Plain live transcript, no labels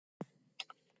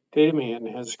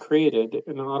Dataman has created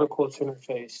an AutoQuotes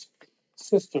interface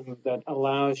system that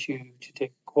allows you to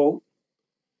take a quote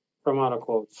from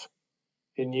AutoQuotes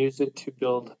and use it to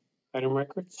build item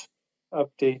records,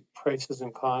 update prices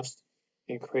and costs,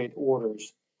 and create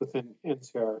orders within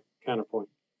NCR Counterpoint.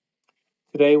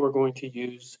 Today, we're going to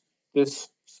use this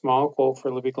small quote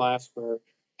for Libby Glassware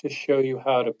to show you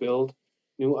how to build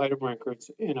new item records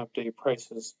and update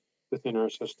prices within our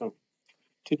system.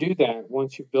 To do that,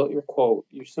 once you've built your quote,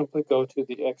 you simply go to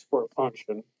the export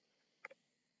function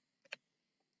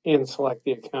and select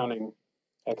the accounting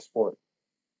export.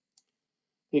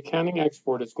 The accounting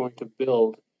export is going to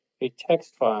build a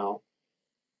text file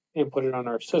and put it on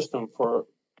our system for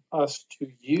us to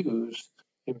use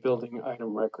in building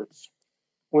item records.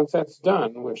 Once that's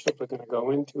done, we're simply going to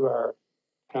go into our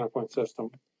Counterpoint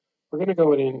system. We're going to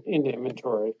go into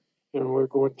inventory, and we're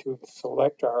going to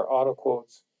select our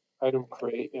AutoQuotes item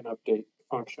create and update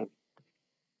function.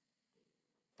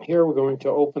 Here we're going to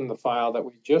open the file that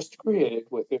we just created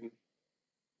within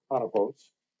AutoQuotes,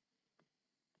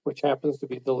 which happens to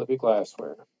be the Libby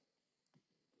Glassware.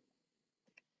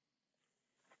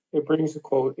 It brings the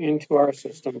quote into our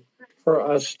system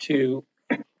for us to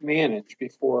manage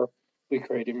before we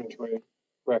create inventory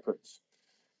records.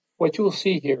 What you will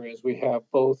see here is we have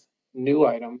both new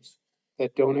items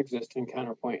that don't exist in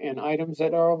Counterpoint and items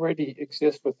that already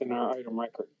exist within our item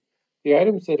record. The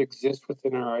items that exist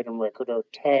within our item record are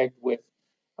tagged with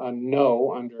a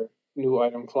no under new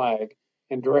item flag,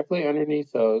 and directly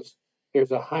underneath those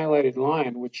there's a highlighted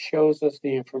line which shows us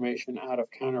the information out of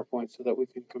Counterpoint so that we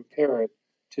can compare it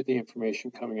to the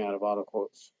information coming out of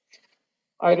AutoQuotes.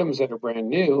 Items that are brand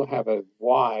new have a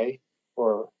Y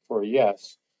for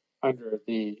yes under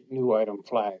the new item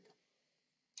flag.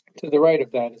 To the right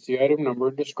of that is the item number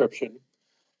and description.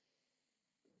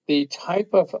 The type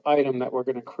of item that we're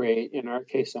going to create, in our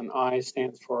case an I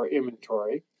stands for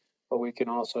inventory, but we can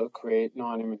also create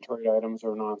non-inventory items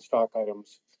or non-stock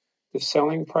items. The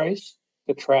selling price,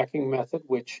 the tracking method,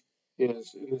 which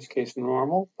is in this case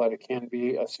normal, but it can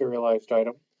be a serialized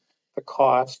item, the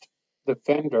cost, the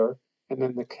vendor, and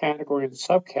then the category and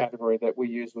subcategory that we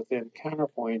use within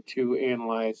Counterpoint to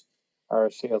analyze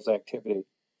our sales activity.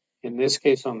 In this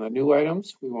case, on the new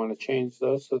items, we want to change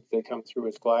those so that they come through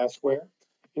as glassware.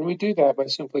 And we do that by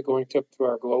simply going to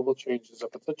our global changes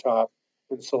up at the top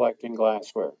and selecting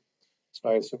glassware. So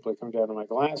I simply come down to my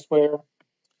glassware,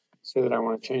 say that I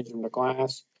want to change them to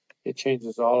glass. It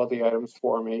changes all of the items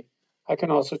for me. I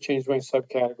can also change my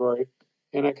subcategory,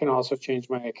 and I can also change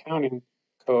my accounting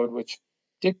code, which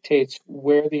dictates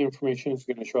where the information is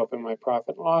going to show up in my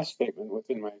profit and loss statement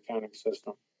within my accounting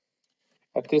system.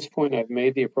 At this point, I've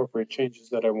made the appropriate changes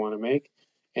that I want to make,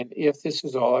 and if this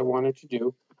is all I wanted to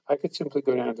do, I could simply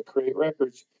go down to create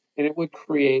records, and it would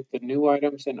create the new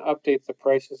items and update the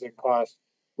prices and costs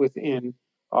within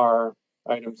our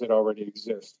items that already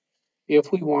exist.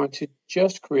 If we want to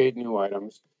just create new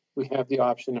items, we have the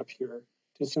option up here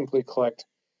to simply click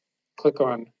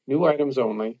on new items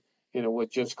only, and it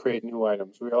would just create new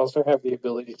items. We also have the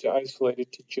ability to isolate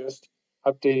it to just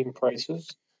updating prices,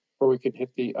 or we can hit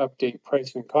the update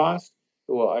price and cost.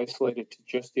 It will isolate it to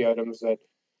just the items that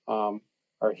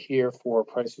are here for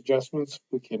price adjustments.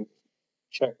 We can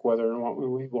check whether or not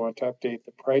we want to update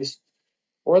the price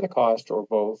or the cost or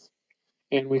both.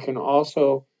 And we can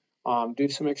also do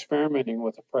some experimenting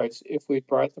with the price. If we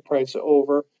brought the price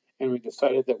over and we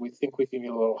decided that we think we can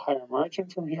get a little higher margin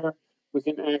from here, we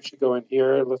can actually go in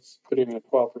here. Let's put in a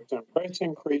 12% price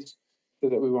increase so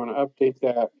that we want to update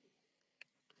that.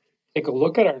 Take a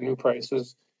look at our new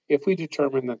prices. If we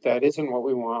determine that that isn't what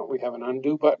we want, we have an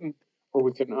undo button, or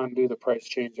we can undo the price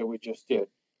change that we just did.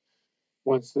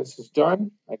 Once this is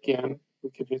done, again, we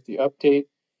can hit the update,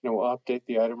 and it will update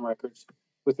the item records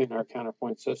within our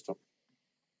Counterpoint system.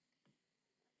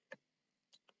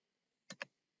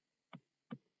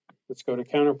 Let's go to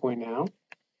Counterpoint now.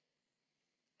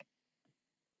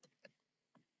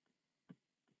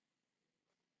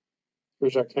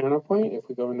 Here's our Counterpoint. If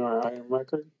we go into our item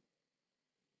record,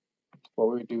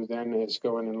 what we do then is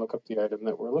go in and look up the item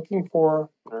that we're looking for.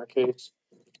 In our case,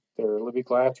 they're Libby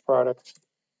Glass products.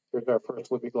 Here's our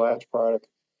first Libby Glass product.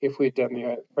 If we had done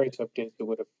the price update, it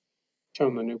would have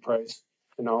shown the new price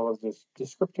and all of this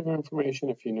descriptive information.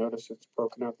 If you notice, it's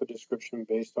broken out the description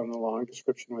based on the long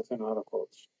description within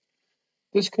AutoQuotes.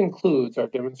 This concludes our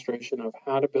demonstration of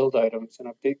how to build items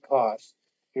and update costs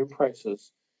and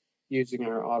prices using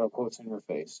our AutoQuotes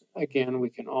interface. Again, we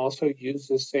can also use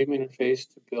this same interface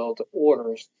to build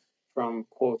orders from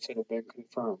quotes that have been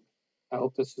confirmed. I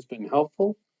hope this has been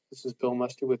helpful. This is Bill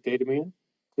Musty with Dataman.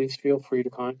 Please feel free to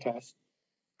contact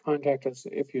us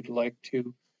if you'd like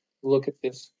to look at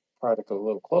this product a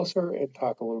little closer and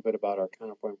talk a little bit about our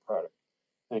counterpoint product.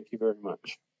 Thank you very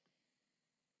much.